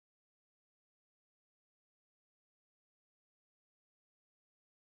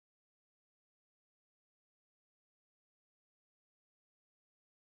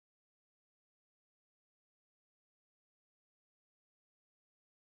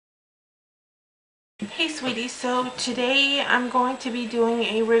Hey sweetie, so today I'm going to be doing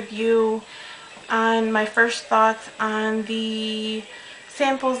a review on my first thoughts on the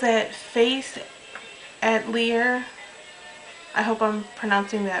samples that FACE Atelier, I hope I'm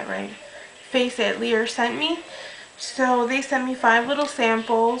pronouncing that right, FACE Atelier sent me. So they sent me 5 little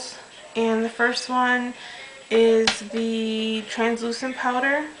samples, and the first one is the translucent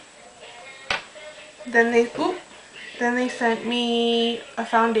powder. Then they sent me a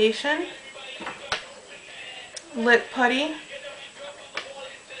foundation, lip putty,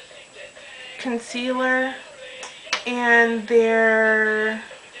 concealer, and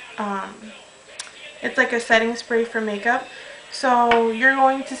it's like a setting spray for makeup. So you're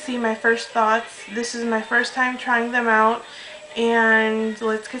going to see my first thoughts. This is my first time trying them out, and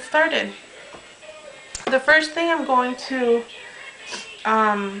let's get started. The first thing I'm going to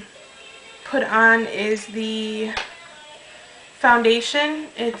put on is the foundation.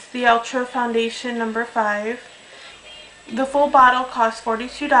 It's the Ultra Foundation number 5. The full bottle costs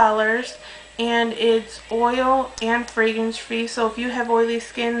 $42, and it's oil and fragrance free, so if you have oily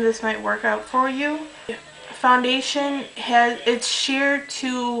skin, this might work out for you. Foundation it's sheer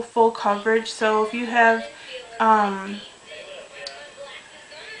to full coverage, so if you have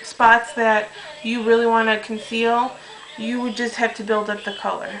spots that you really want to conceal, you would just have to build up the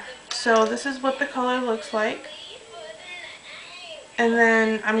color. So this is what the color looks like. And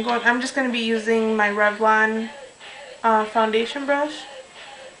then I'm just going to be using my Revlon foundation brush.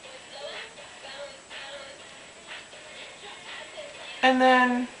 And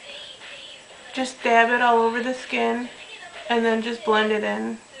then just dab it all over the skin, and then just blend it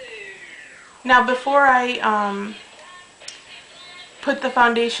in. Now before I put the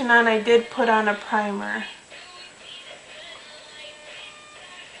foundation on, I did put on a primer.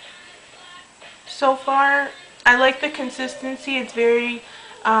 So far, I like the consistency. It's very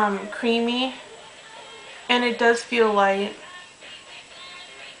creamy, and it does feel light.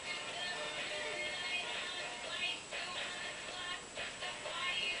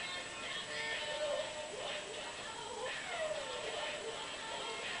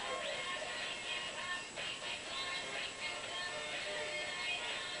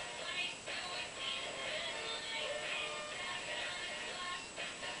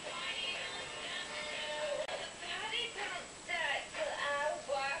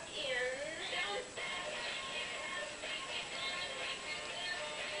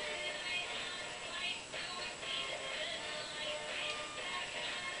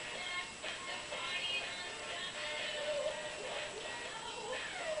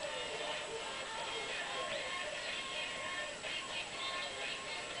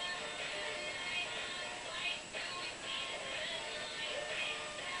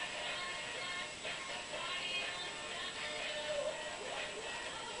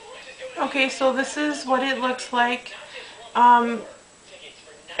 Okay, so this is what it looks like.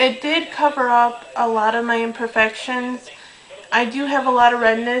 It did cover up a lot of my imperfections. I do have a lot of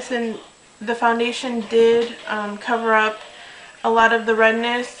redness, and the foundation did cover up a lot of the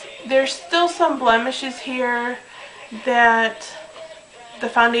redness. There's still some blemishes here that the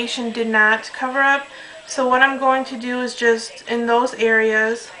foundation did not cover up. So what I'm going to do is just in those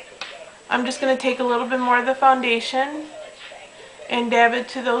areas, I'm just going to take a little bit more of the foundation and dab it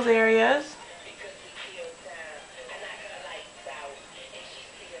to those areas,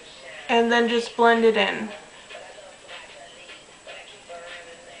 and then just blend it in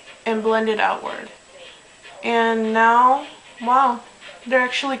and blend it outward. And now, wow, they're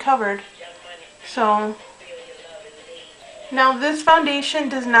actually covered. So now this foundation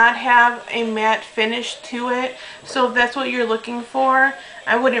does not have a matte finish to it, so if that's what you're looking for,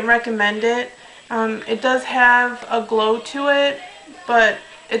 I wouldn't recommend it. It does have a glow to it, but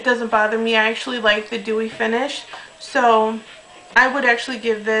it doesn't bother me. I actually like the dewy finish, so I would actually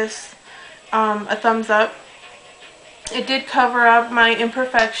give this a thumbs up. It did cover up my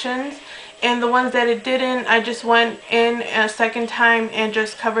imperfections, and the ones that it didn't, I just went in a second time and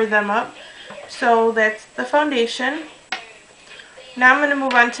just covered them up. So that's the foundation. Now I'm going to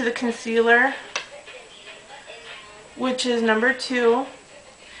move on to the concealer, which is number 2.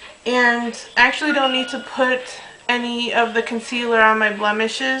 And I actually don't need to put any of the concealer on my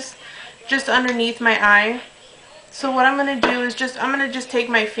blemishes, just underneath my eye. So what I'm going to do is I'm going to just take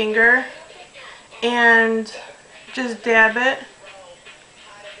my finger and just dab it.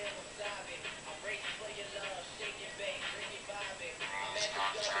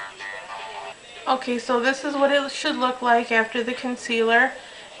 Okay, so this is what it should look like after the concealer,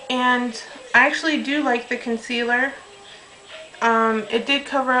 and I actually do like the concealer. It did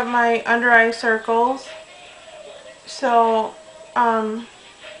cover up my under eye circles, so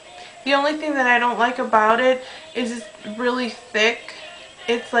The only thing that I don't like about it is it's really thick.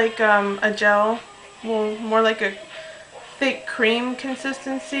 It's like a gel, well, more like a thick cream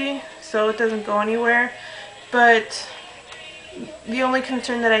consistency, so it doesn't go anywhere. But the only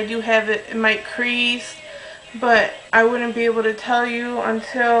concern that I do have, it might crease, but I wouldn't be able to tell you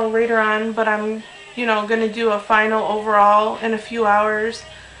until later on. But I'm, gonna do a final overall in a few hours.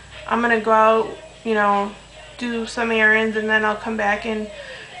 I'm gonna go out, do some errands, and then I'll come back and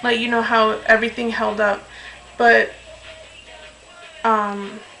let you know how everything held up. But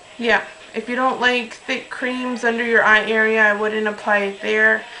yeah, if you don't like thick creams under your eye area, I wouldn't apply it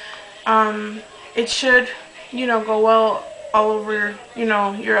there. It should, go well all over,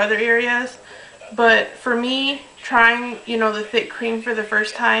 your other areas. But for me, trying, the thick cream for the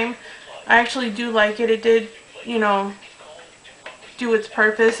first time, I actually do like it. It did, do its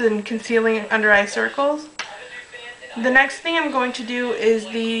purpose in concealing under eye circles. The next thing I'm going to do is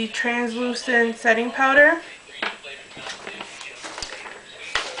the translucent setting powder.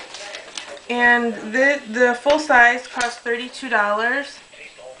 And the full size costs $32.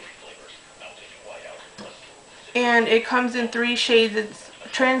 And it comes in 3 shades. It's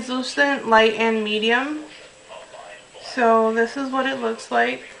translucent, light, and medium. So this is what it looks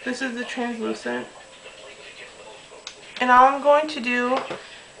like. This is the translucent. And all I'm going to do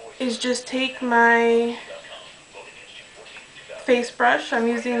is just take my face brush. I'm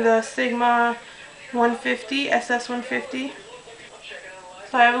using the Sigma 150, SS 150.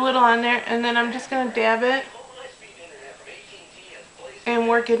 So I have a little on there, and then I'm just going to dab it and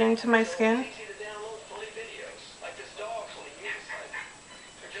work it into my skin.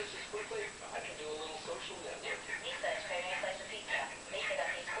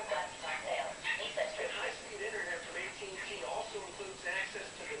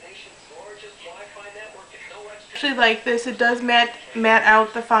 Actually like this, it does matte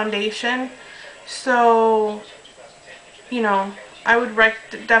out the foundation, so I would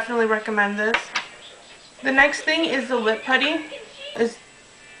definitely recommend this. The next thing is the lip putty.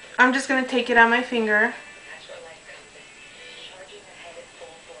 I'm just going to take it on my finger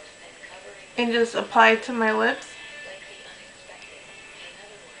and just apply it to my lips.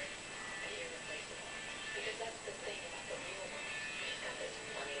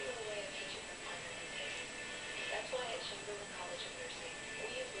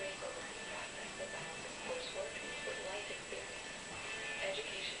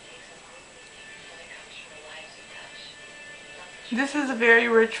 This is a very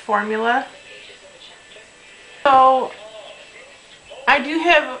rich formula. So I do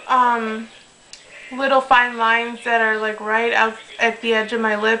have little fine lines that are like right out at the edge of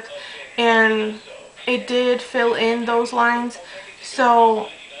my lip, and it did fill in those lines. So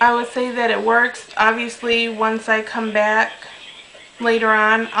I would say that it works. Obviously, once I come back later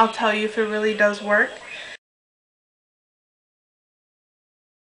on, I'll tell you if it really does work.